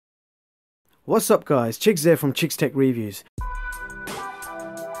What's up guys, Chigs here from chigztechreviews.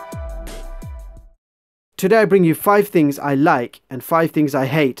 Today I bring you 5 things I like and 5 things I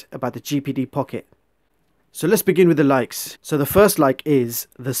hate about the GPD Pocket. So let's begin with the likes. So the first like is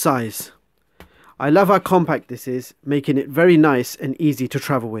the size. I love how compact this is, making it very nice and easy to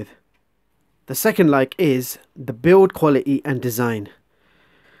travel with. The second like is the build quality and design.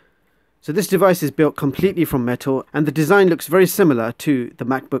 So this device is built completely from metal and the design looks very similar to the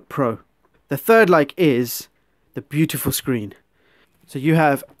MacBook Pro. The third like is the beautiful screen. So you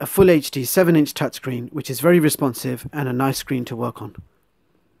have a full HD 7-inch touchscreen which is very responsive and a nice screen to work on.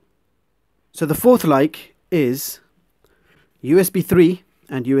 So the fourth like is USB 3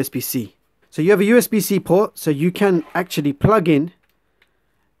 and USB-C. So you have a USB-C port, so you can actually plug in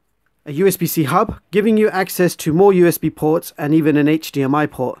a USB-C hub, giving you access to more USB ports and even an HDMI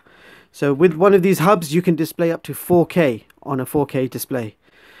port. So with one of these hubs you can display up to 4K on a 4K display.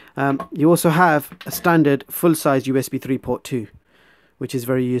 You also have a standard full-size USB 3 port too, which is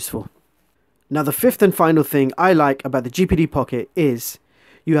very useful. Now the fifth and final thing I like about the GPD Pocket is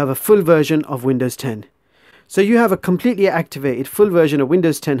you have a full version of Windows 10. So you have a completely activated full version of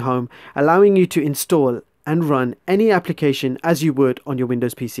Windows 10 Home, allowing you to install and run any application as you would on your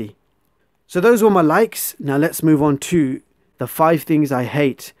Windows PC. So those were my likes. Now let's move on to the 5 things I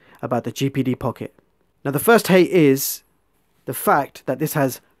hate about the GPD Pocket. Now the first hate is the fact that this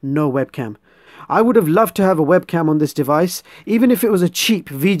has no webcam. I would have loved to have a webcam on this device, even if it was a cheap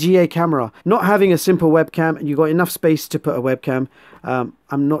VGA camera. Not having a simple webcam and you got enough space to put a webcam, I'm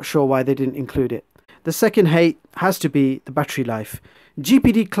not sure why they didn't include it. The second hate has to be the battery life.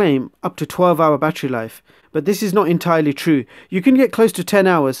 GPD claim up to 12-hour battery life, but this is not entirely true. You can get close to 10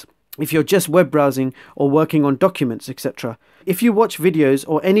 hours if you're just web browsing or working on documents, etc. If you watch videos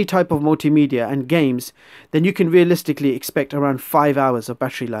or any type of multimedia and games, then you can realistically expect around 5 hours of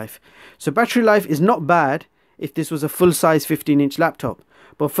battery life. So battery life is not bad if this was a full-size 15-inch laptop,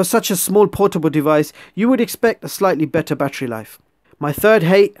 but for such a small portable device, you would expect a slightly better battery life. My third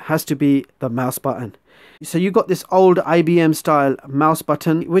hate has to be the mouse button. So you got this old IBM style mouse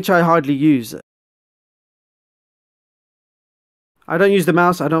button, which I hardly use. I don't use the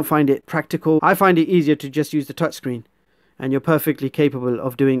mouse, I don't find it practical. I find it easier to just use the touchscreen. And you're perfectly capable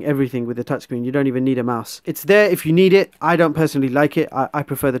of doing everything with the touchscreen. You don't even need a mouse. It's there if you need it. I don't personally like it. I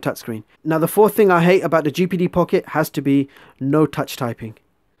prefer the touchscreen. Now the fourth thing I hate about the GPD Pocket has to be no touch typing.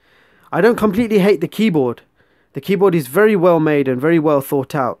 I don't completely hate the keyboard. The keyboard is very well made and very well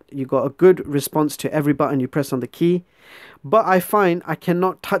thought out. You got a good response to every button you press on the key. But I find I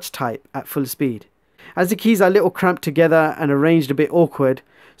cannot touch type at full speed, as the keys are a little cramped together and arranged a bit awkward.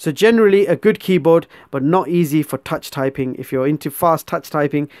 So generally a good keyboard, but not easy for touch typing. If you're into fast touch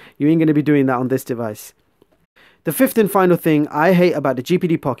typing, you ain't going to be doing that on this device. The fifth and final thing I hate about the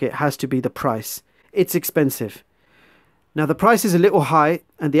GPD Pocket has to be the price. It's expensive. Now the price is a little high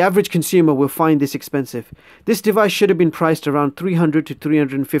and the average consumer will find this expensive. This device should have been priced around $300 to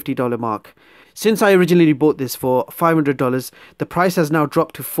 $350 mark. Since I originally bought this for $500, the price has now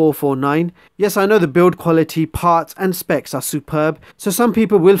dropped to $449. Yes, I know the build quality, parts and specs are superb, so some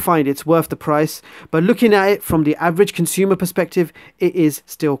people will find it's worth the price, but looking at it from the average consumer perspective, it is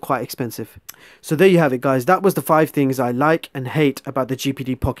still quite expensive. So there you have it guys, that was the 5 things I like and hate about the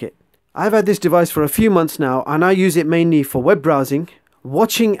GPD Pocket. I've had this device for a few months now and I use it mainly for web browsing,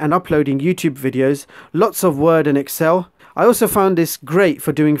 watching and uploading YouTube videos, lots of Word and Excel. I also found this great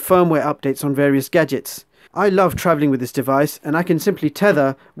for doing firmware updates on various gadgets. I love traveling with this device and I can simply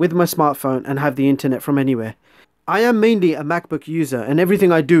tether with my smartphone and have the internet from anywhere. I am mainly a MacBook user and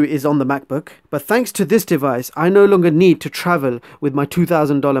everything I do is on the MacBook, but thanks to this device I no longer need to travel with my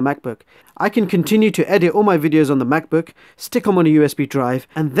 $2,000 MacBook. I can continue to edit all my videos on the MacBook, stick them on a USB drive,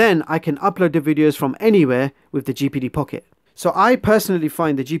 and then I can upload the videos from anywhere with the GPD Pocket. So I personally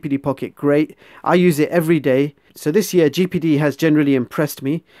find the GPD Pocket great. I use it every day. So this year GPD has generally impressed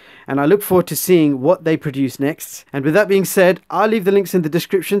me and I look forward to seeing what they produce next. And with that being said, I'll leave the links in the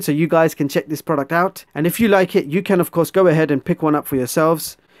description so you guys can check this product out. And if you like it, you can of course go ahead and pick one up for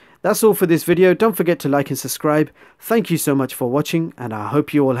yourselves. That's all for this video. Don't forget to like and subscribe. Thank you so much for watching and I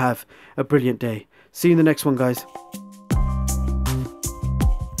hope you all have a brilliant day. See you in the next one guys.